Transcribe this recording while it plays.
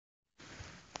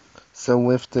So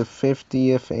with the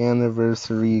 50th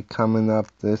anniversary coming up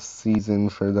this season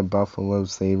for the Buffalo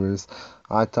Sabres,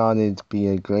 I thought it'd be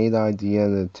a great idea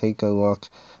to take a look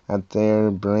at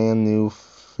their brand new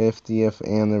 50th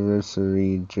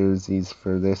anniversary jerseys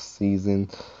for this season.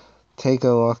 Take a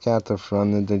look at the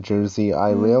front of the jersey.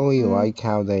 I really like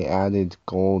how they added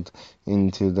gold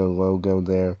into the logo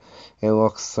there. It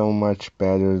looks so much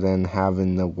better than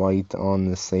having the white on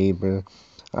the Sabre.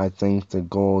 I think the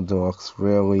gold looks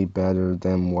really better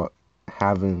than what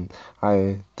having.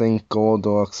 I think gold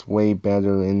looks way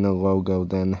better in the logo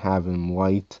than having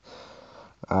white.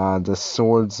 The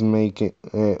swords make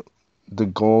the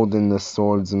gold in the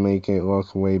swords make it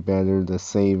look way better. The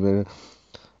Sabre.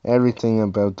 Everything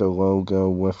about the logo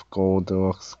with gold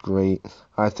looks great.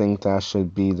 I think that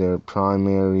should be their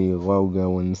primary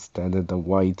logo instead of the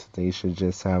white. They should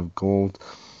just have gold.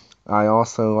 I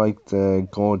also like the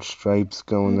gold stripes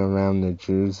going around the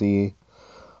jersey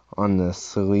on the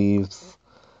sleeves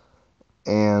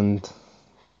and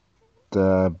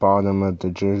the bottom of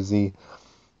the jersey.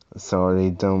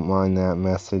 Sorry, don't mind that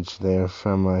message there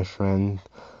from my friend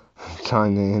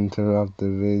trying to interrupt the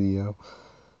video.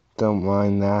 Don't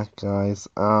mind that, guys.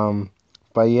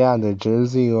 But yeah, the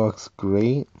jersey looks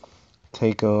great.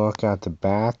 Take a look at the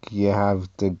back. You have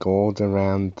the gold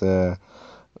around the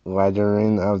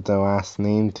lettering of the last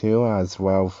name too, as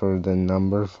well for the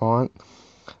number font.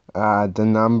 The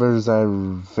numbers are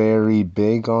very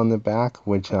big on the back,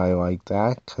 which I like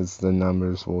that because the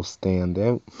numbers will stand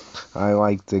out. I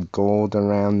like the gold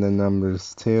around the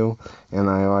numbers too, and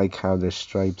I like how the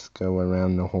stripes go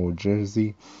around the whole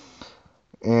jersey.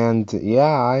 And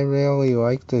yeah, I really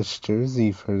like this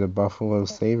jersey for the Buffalo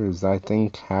Sabres. I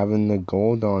think having the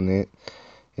gold on it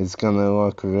is going to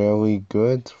look really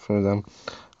good for them.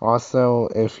 Also,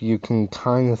 if you can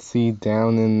kind of see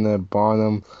down in the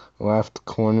bottom left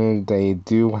corner, they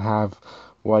do have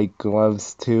white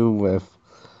gloves too with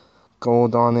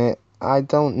gold on it. I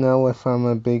don't know if I'm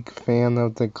a big fan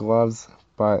of the gloves,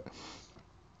 but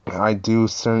I do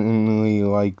certainly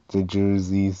like the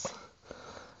jerseys.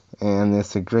 And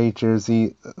it's a great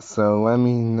jersey, so let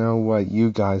me know what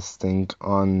you guys think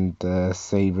on the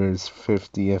Sabres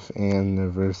 50th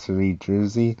anniversary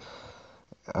jersey.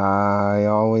 I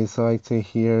always like to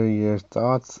hear your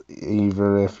thoughts,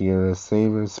 either if you're a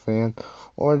Sabres fan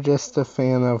or just a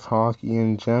fan of hockey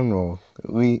in general.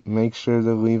 Make sure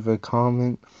to leave a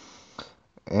comment,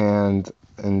 and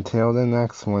until the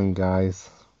next one, guys,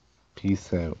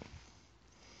 peace out.